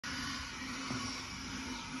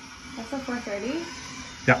That's a 430?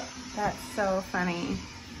 Yeah. That's so funny.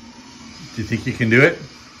 Do you think you can do it?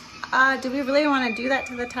 Do we really want to do that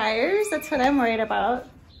to the tires? That's what I'm worried about.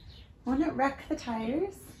 Won't it wreck the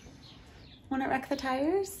tires? Won't it wreck the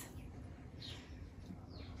tires?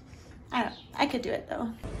 I don't know. I could do it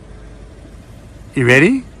though. You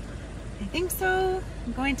ready? I think so.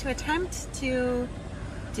 I'm going to attempt to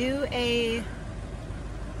do a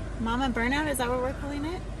Mama Burnout. Is that what we're calling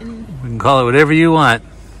it? We can call it whatever you want.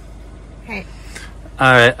 Okay.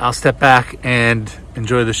 All right, I'll step back and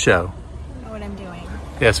enjoy the show. I don't know what I'm doing.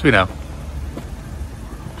 Yes, we know.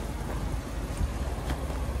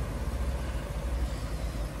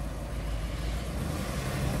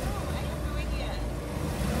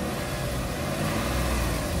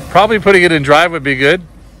 Probably putting it in drive would be good.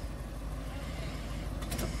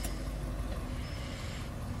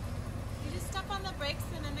 You just step on the brakes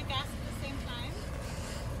and then the gas at the same time?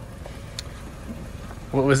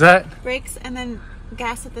 What was that? Brakes and then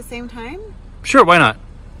gas at the same time? Sure, why not?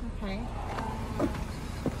 Okay. I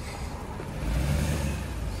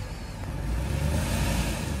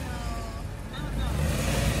don't know.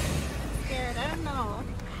 I'm scared. I don't know.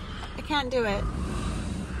 I can't do it.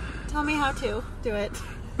 Tell me how to do it.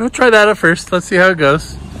 We'll try that at first. Let's see how it goes.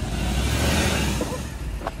 Something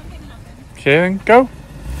happened. Okay, then go. Is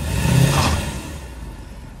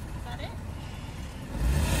that it?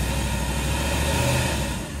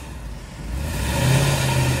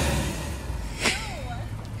 No.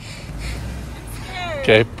 I'm scared.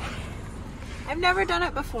 Okay. I've never done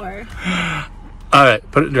it before. All right,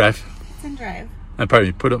 put it in drive. It's in drive. Pardon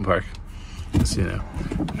me, put it in park. Just so you know.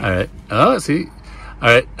 All right. Oh, see. All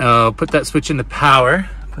right. Put that switch into power.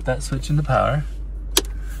 Put that switch into power.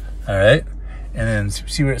 All right. And then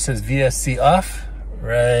see where it says VSC off?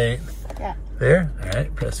 Right Yeah. there. All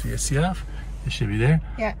right. Press VSC off. It should be there.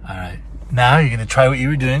 Yeah. All right. Now you're going to try what you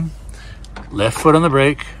were doing. Left foot on the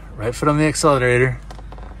brake, right foot on the accelerator.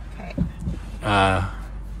 Okay. Drive.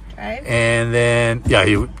 Drive. And then, yeah,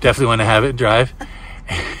 you definitely want to have it drive.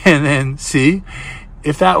 And then see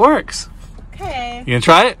if that works. Okay. You going to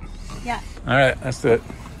try it? Yeah. All right. Let's do it.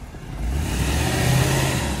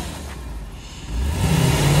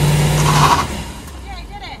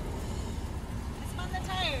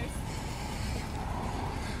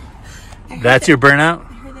 That's your burnout?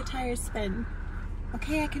 I heard the tires spin.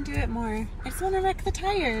 Okay, I can do it more. I just want to wreck the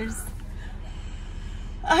tires.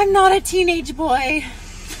 I'm not a teenage boy.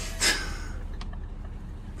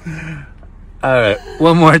 All right,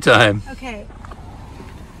 one more time. Okay.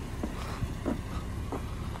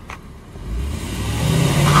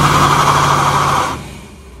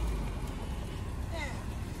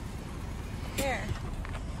 There.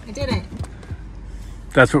 I did it.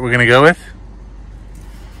 That's what we're gonna go with?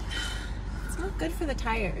 It's not good for the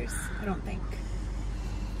tires, I don't think.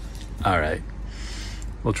 All right,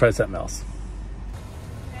 we'll try something else.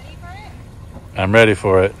 Ready for it? I'm ready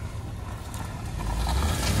for it.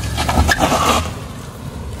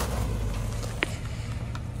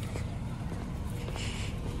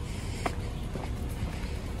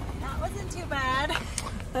 That wasn't too bad.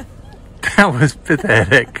 That was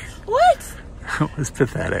pathetic. What? That was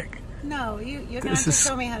pathetic. No, you're gonna have to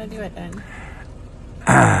show me how to do it then.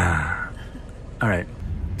 All right.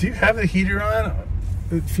 Do you have the heater on?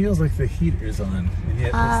 It feels like the heater is on, and yet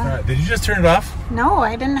it's not. Did you just turn it off? No,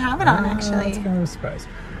 I didn't have it on actually. That's kind of a surprise.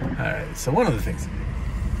 All right, so one of the things.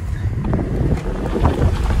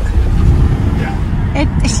 Yeah.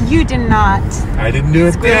 You did not. I didn't do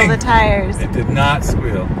a squeal thing. The tires. It did not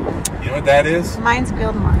squeal. You know what that is? Mine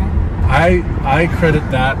squealed more. I credit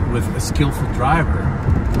that with a skillful driver.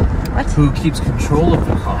 What? Who keeps control of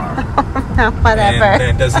the car. No, whatever.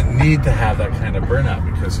 And doesn't need to have that kind of burnout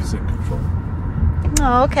because he's in control.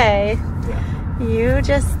 Oh, okay. Yeah. You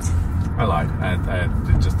just... I lied.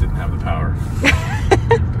 I just didn't have the power. Just didn't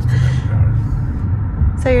have the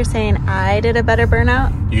power. So you're saying I did a better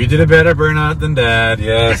burnout? You did a better burnout than Dad,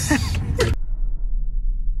 yes.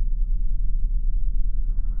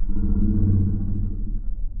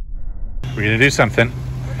 We're going to do something.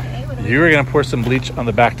 Okay, what do You are going to pour some bleach on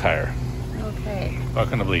the back tire. Okay.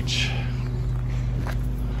 Back on the bleach.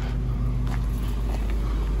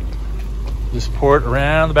 Just pour it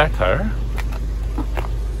around the back tire.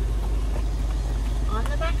 On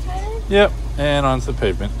the back tire? Yep, and onto the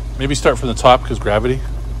pavement. Maybe start from the top because gravity.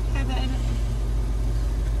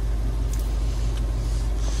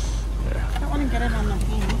 There. I don't want to get it on the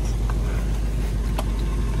paint.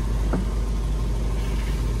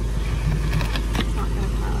 It's not going to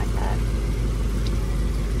come out like that.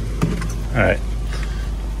 All right.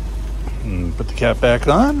 And put the cap back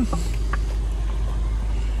on.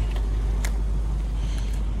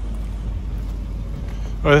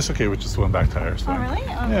 Oh, that's okay with just one back tire. Oh, really?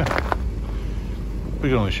 Oh. Yeah. We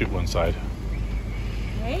can only shoot one side.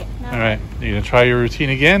 Right. All right. You're going to try your routine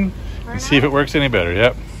again and see if it works any better.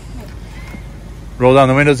 Yep. Okay. Roll down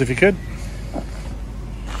the windows if you could.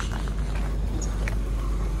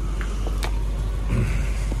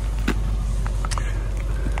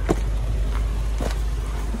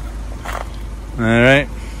 All right. I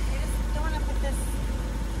just don't want to put this.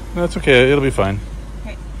 No, that's okay. It'll be fine.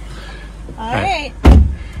 Okay. All right.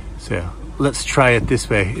 So let's try it this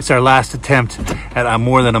way. It's our last attempt at a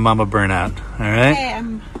more than a mama burnout. All right. Okay,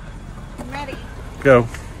 I'm ready. Go.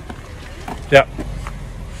 Yep.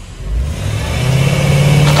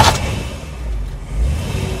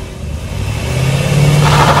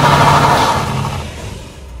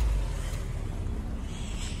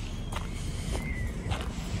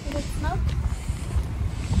 Did it smoke?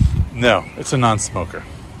 No, it's a non-smoker.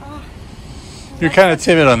 Oh, You're kind of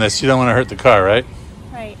timid on this. You don't want to hurt the car, right?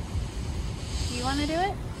 right. Do you want to do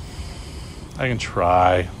it? I can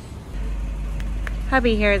try.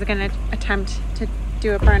 Hubby here is going to attempt to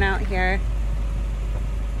do a burnout here.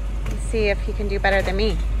 Let's see if he can do better than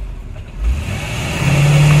me.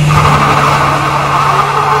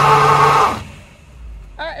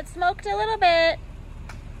 Oh, it smoked a little bit.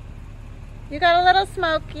 You got a little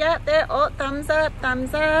smoke. Yep, there. Oh, thumbs up,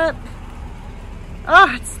 thumbs up.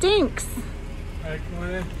 Oh, it stinks.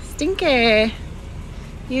 Stinky.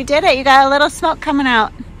 You did it. You got a little smoke coming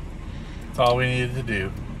out. That's all we needed to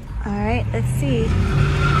do. All right, let's see.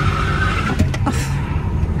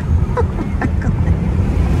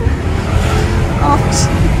 Oh,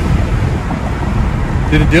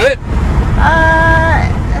 Did it do it? it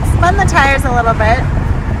spun the tires a little bit.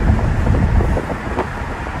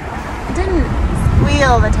 It didn't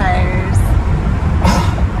squeal the tires.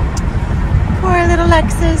 Poor little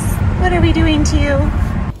Lexus. What are we doing to you?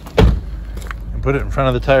 And put it in front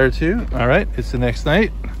of the tire too. All right, it's the next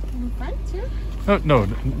night. In front too? No,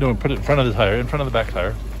 put it in front of the tire, in front of the back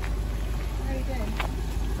tire. Where are you doing?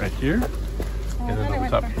 Right here. Oh, And I then thought I on the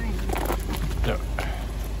went top. behind. Yeah.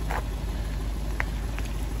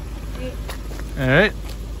 Wait. All right,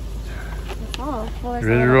 Oh, well, you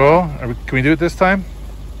ready to roll? Can we do it this time?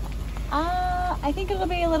 I think it'll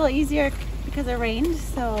be a little easier because it rained,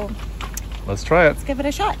 so Let's try it. let's give it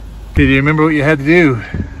a shot. Okay, do you remember what you had to do?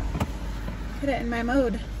 Put it in my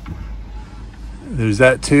mode. There's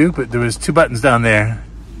that too, but there was 2 buttons down there.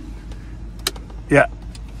 Yeah.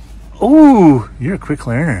 Ooh, you're a quick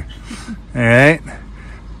learner. All right.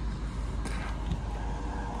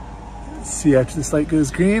 Let's see after this light goes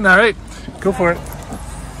green. All right, go for it.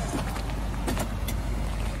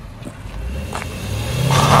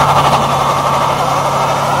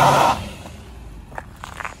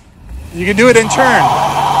 You can do it in turn.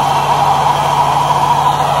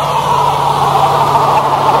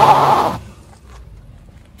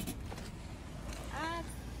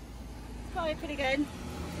 Probably pretty good.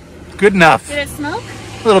 Good enough. Did it smoke?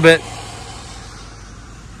 A little bit.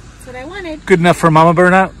 That's what I wanted. Good enough for a mama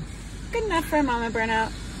burnout? Good enough for a mama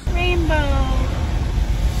burnout. Rainbow.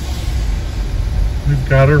 We've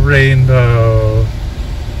got a rainbow.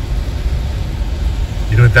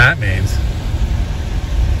 You know what that means?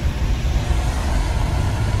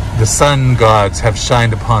 The sun gods have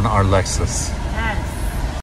shined upon our Lexus.